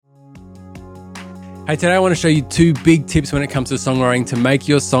Hey, today I want to show you 2 big tips when it comes to songwriting to make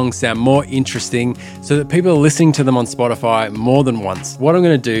your songs sound more interesting so that people are listening to them on Spotify more than once. What I'm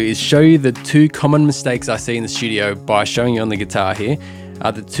going to do is show you the 2 common mistakes I see in the studio by showing you on the guitar here.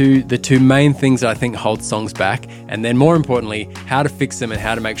 The two main things that I think hold songs back, and then more importantly, how to fix them and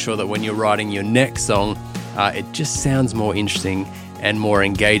how to make sure that when you're writing your next song, it just sounds more interesting and more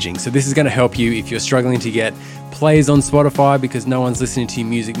engaging. So this is going to help you if you're struggling to get plays on Spotify because no one's listening to your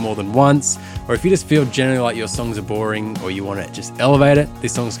music more than once, or if you just feel generally like your songs are boring or you want to just elevate it,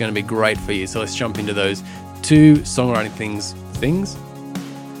 this song's going to be great for you. So let's jump into those 2 songwriting things?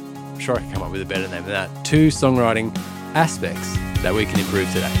 I'm sure I can come up with a better name than that. 2 songwriting aspects that we can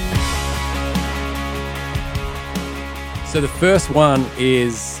improve today. So the first one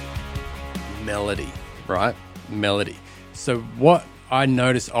is melody, right? Melody. So what I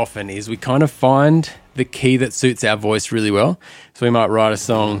notice often is we kind of find the key that suits our voice really well. So we might write a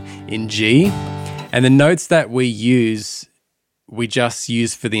song in G, and the notes that we just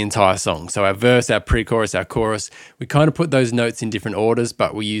use for the entire song. So our verse, our pre-chorus, our chorus, we kind of put those notes in different orders,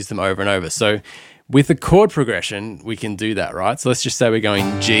 but we use them over and over. So with a chord progression, we can do that, right? So let's just say we're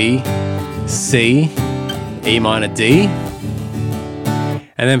going G, C, E minor, D.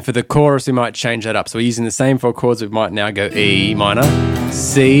 And then for the chorus, we might change that up. So we're using the same 4 chords. We might now go E minor,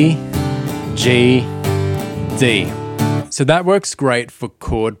 C, G, D. So that works great for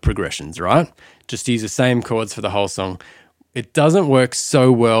chord progressions, right? Just use the same chords for the whole song. It doesn't work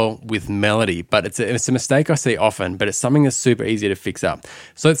so well with melody, but it's a mistake I see often, but it's something that's super easy to fix up.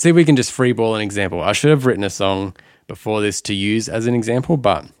 So let's see if we can just freeball an example. I should have written a song before this to use as an example,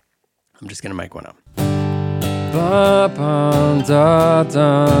 but I'm just going to make one up. Ba ba da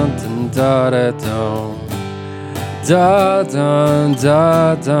da da da da da da da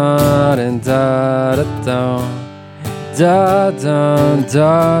da da da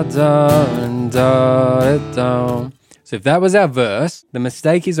da da da da. So if that was our verse, the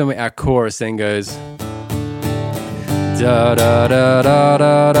mistake is when our chorus then goes da da da da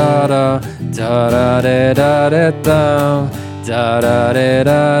da da da da da da da da da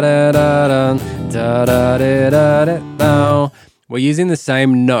da da da da. We're using the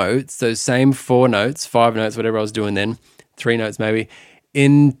same notes, those same 4 notes, 5 notes, whatever I was doing then, 3 notes maybe,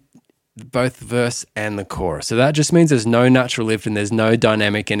 in both the verse and the chorus. So that just means there's no natural lift and there's no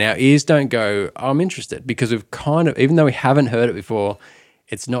dynamic, and our ears don't go, oh, I'm interested, because we've kind of, even though we haven't heard it before,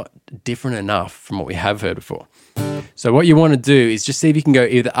 it's not different enough from what we have heard before. So what you want to do is just see if you can go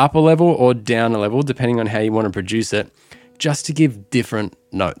either up a level or down a level, depending on how you want to produce it, just to give different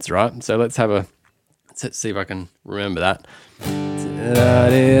notes, right? So let's see if I can remember that. I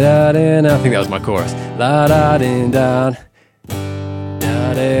think that was my chorus.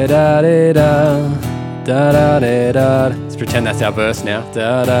 Let's pretend that's our verse now.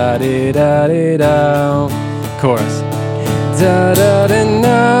 Chorus.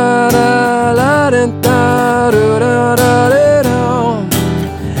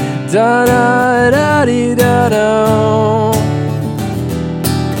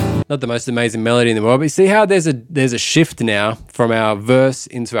 Not the most amazing melody in the world, but you see how there's a shift now from our verse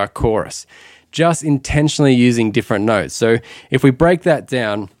into our chorus, just intentionally using different notes. So if we break that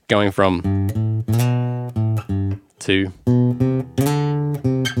down, going from to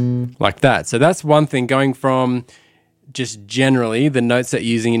like that. So that's one thing, going from just generally the notes that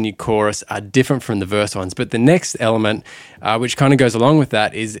you're using in your chorus are different from the verse ones. But the next element, which kind of goes along with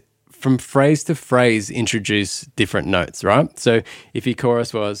that, is from phrase to phrase, introduce different notes, right? So if your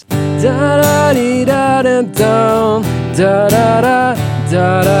chorus was our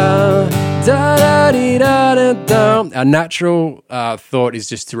natural thought is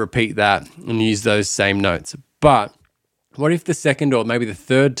just to repeat that and use those same notes. But what if the second or maybe the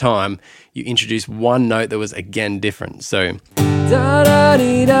third time you introduce one note that was again different? So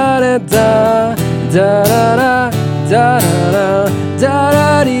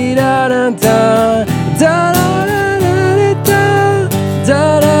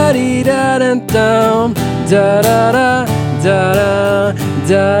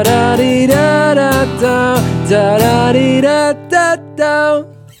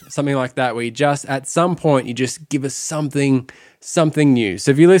something like that, where you just, at some point, you just give us something new.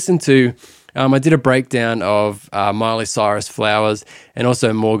 So if you listen to, I did a breakdown of Miley Cyrus, Flowers, and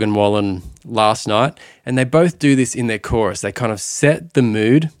also Morgan Wallen last night, and they both do this in their chorus. They kind of set the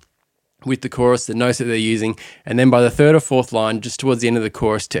mood with the chorus, the notes that they're using, and then by the third or fourth line, just towards the end of the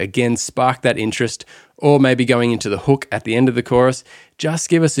chorus, to again spark that interest, or maybe going into the hook at the end of the chorus, just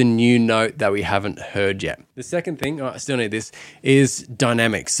give us a new note that we haven't heard yet. The second thing, I still need this, is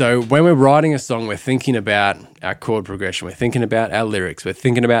dynamics. So when we're writing a song, we're thinking about our chord progression, we're thinking about our lyrics, we're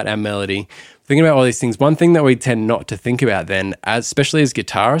thinking about our melody, thinking about all these things. One thing that we tend not to think about then, especially as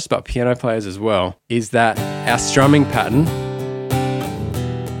guitarists, but piano players as well, is that our strumming pattern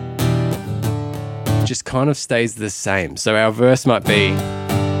just kind of stays the same. So our verse might be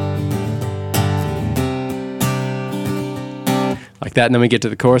like that, and then we get to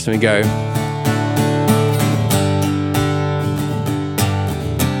the chorus and we go,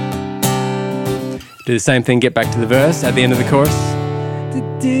 do the same thing, get back to the verse at the end of the chorus.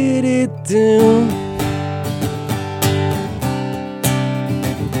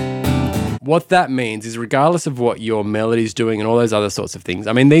 What that means is, regardless of what your melody's doing and all those other sorts of things,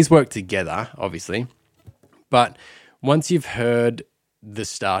 I mean, these work together, obviously, but once you've heard the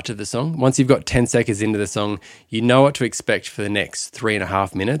start of the song, once you've got 10 seconds into the song, you know what to expect for the next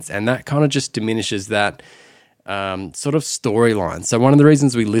 3.5 minutes, and that kind of just diminishes that sort of storyline. So one of the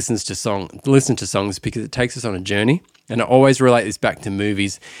reasons we listen to songs is because it takes us on a journey, and I always relate this back to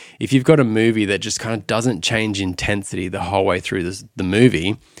movies. If you've got a movie that just kind of doesn't change intensity the whole way through the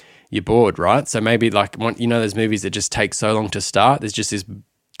movie, you're bored, right? So maybe like, those movies that just take so long to start, there's just this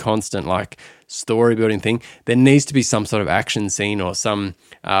constant like story building thing. There needs to be some sort of action scene or some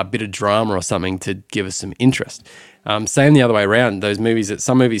bit of drama or something to give us some interest. Same the other way around.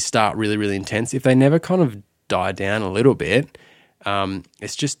 Some movies start really, really intense. If they never kind of die down a little bit,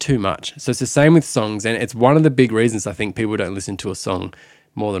 it's just too much. So it's the same with songs, and it's one of the big reasons I think people don't listen to a song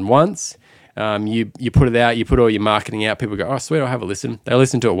more than once. You put it out, you put all your marketing out, people go, oh, sweet, I'll have a listen. They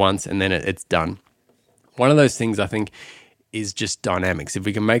listen to it once and then it's done. One of those things I think is just dynamics. If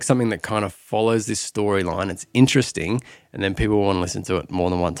we can make something that kind of follows this storyline, it's interesting, and then people want to listen to it more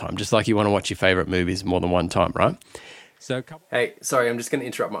than one time, just like you want to watch your favorite movies more than one time, right? So, hey, sorry, I'm just going to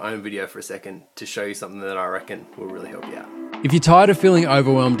interrupt my own video for a second to show you something that I reckon will really help you out. If you're tired of feeling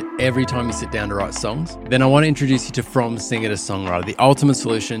overwhelmed every time you sit down to write songs, then I want to introduce you to From Singer to Songwriter, the ultimate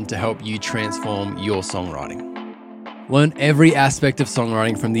solution to help you transform your songwriting. Learn every aspect of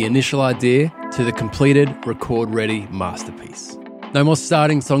songwriting, from the initial idea to the completed, record-ready masterpiece. No more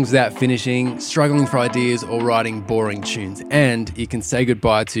starting songs without finishing, struggling for ideas, or writing boring tunes, and you can say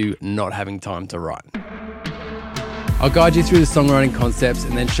goodbye to not having time to write. I'll guide you through the songwriting concepts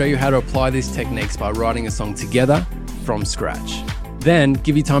and then show you how to apply these techniques by writing a song together from scratch. Then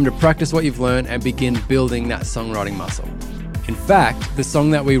give you time to practice what you've learned and begin building that songwriting muscle. In fact, the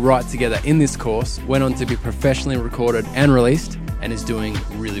song that we write together in this course went on to be professionally recorded and released, and is doing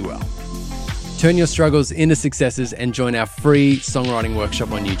really well. Turn your struggles into successes and join our free songwriting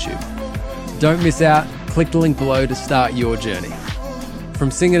workshop on YouTube. Don't miss out. Click the link below to start your journey. From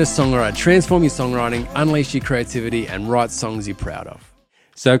singer to songwriter, transform your songwriting, unleash your creativity, and write songs you're proud of.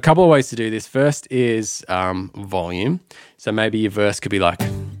 So a couple of ways to do this. First is volume. So maybe your verse could be like,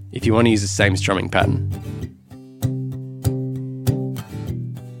 if you want to use the same strumming pattern.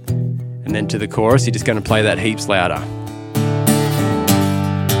 And then to the chorus, you're just going to play that heaps louder.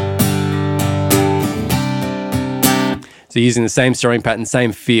 So using the same strumming pattern,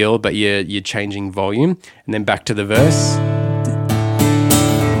 same feel, but you're changing volume. And then back to the verse.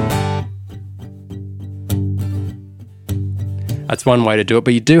 That's one way to do it,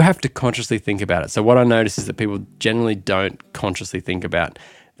 but you do have to consciously think about it. So what I notice is that people generally don't consciously think about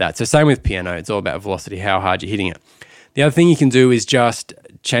that. So same with piano, it's all about velocity, how hard you're hitting it. The other thing you can do is just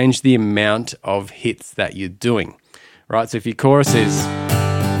change the amount of hits that you're doing, right? So if your chorus is,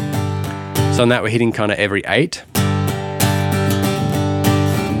 so on that we're hitting kind of every 8.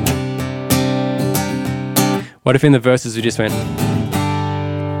 What if in the verses we just went,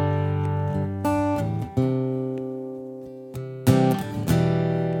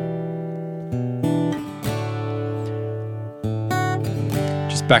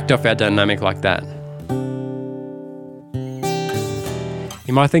 backed off our dynamic like that?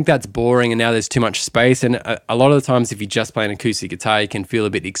 You might think that's boring and now there's too much space, and a lot of the times if you just play an acoustic guitar you can feel a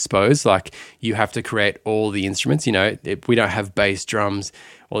bit exposed, like you have to create all the instruments. We don't have bass, drums,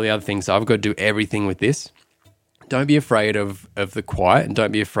 all the other things, so I've got to do everything with this. Don't be afraid of the quiet, and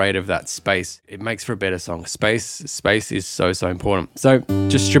don't be afraid of that space. It makes for a better song. Space is so important. So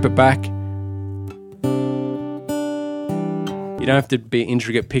just strip it back. You don't have to be an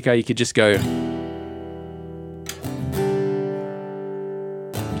intricate picker. You could just go.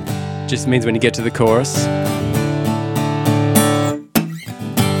 Just means when you get to the chorus,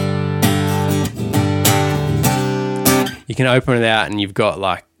 you can open it out and you've got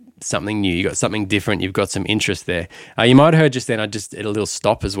like something new. You got something different. You've got some interest there. You might have heard just then I just did a little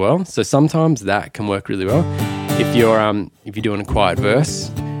stop as well. So sometimes that can work really well if you're doing a quiet verse.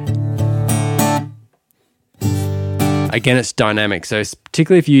 Again, it's dynamic. So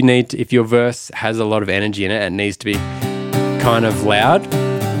particularly if your verse has a lot of energy in it, it needs to be kind of loud.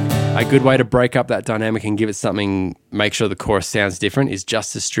 A good way to break up that dynamic and give it something, make sure the chorus sounds different, is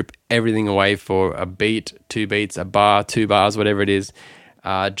just to strip everything away for a beat, 2 beats, a bar, 2 bars, whatever it is,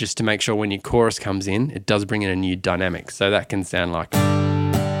 just to make sure when your chorus comes in, it does bring in a new dynamic. So that can sound like,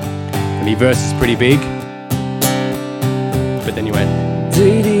 and your verse is pretty big, but then you went,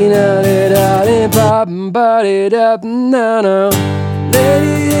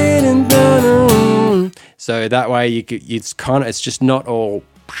 so that way it's just not all.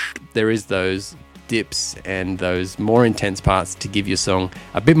 There is those dips and those more intense parts to give your song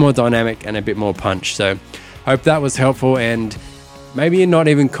a bit more dynamic and a bit more punch. So hope that was helpful, and maybe you're not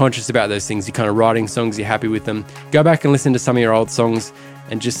even conscious about those things. You're kind of writing songs, you're happy with them. Go back and listen to some of your old songs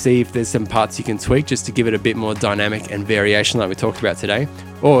and just see if there's some parts you can tweak just to give it a bit more dynamic and variation like we talked about today.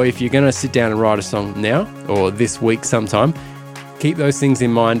 Or if you're going to sit down and write a song now or this week sometime, keep those things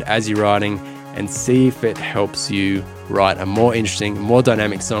in mind as you're writing and see if it helps you write a more interesting, more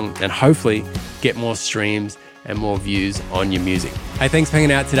dynamic song and hopefully get more streams and more views on your music. Hey, thanks for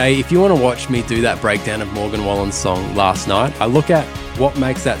hanging out today. If you want to watch me do that breakdown of Morgan Wallen's song Last Night, I look at what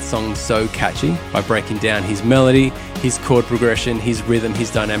makes that song so catchy by breaking down his melody, his chord progression, his rhythm, his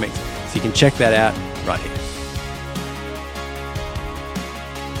dynamics. So you can check that out right here.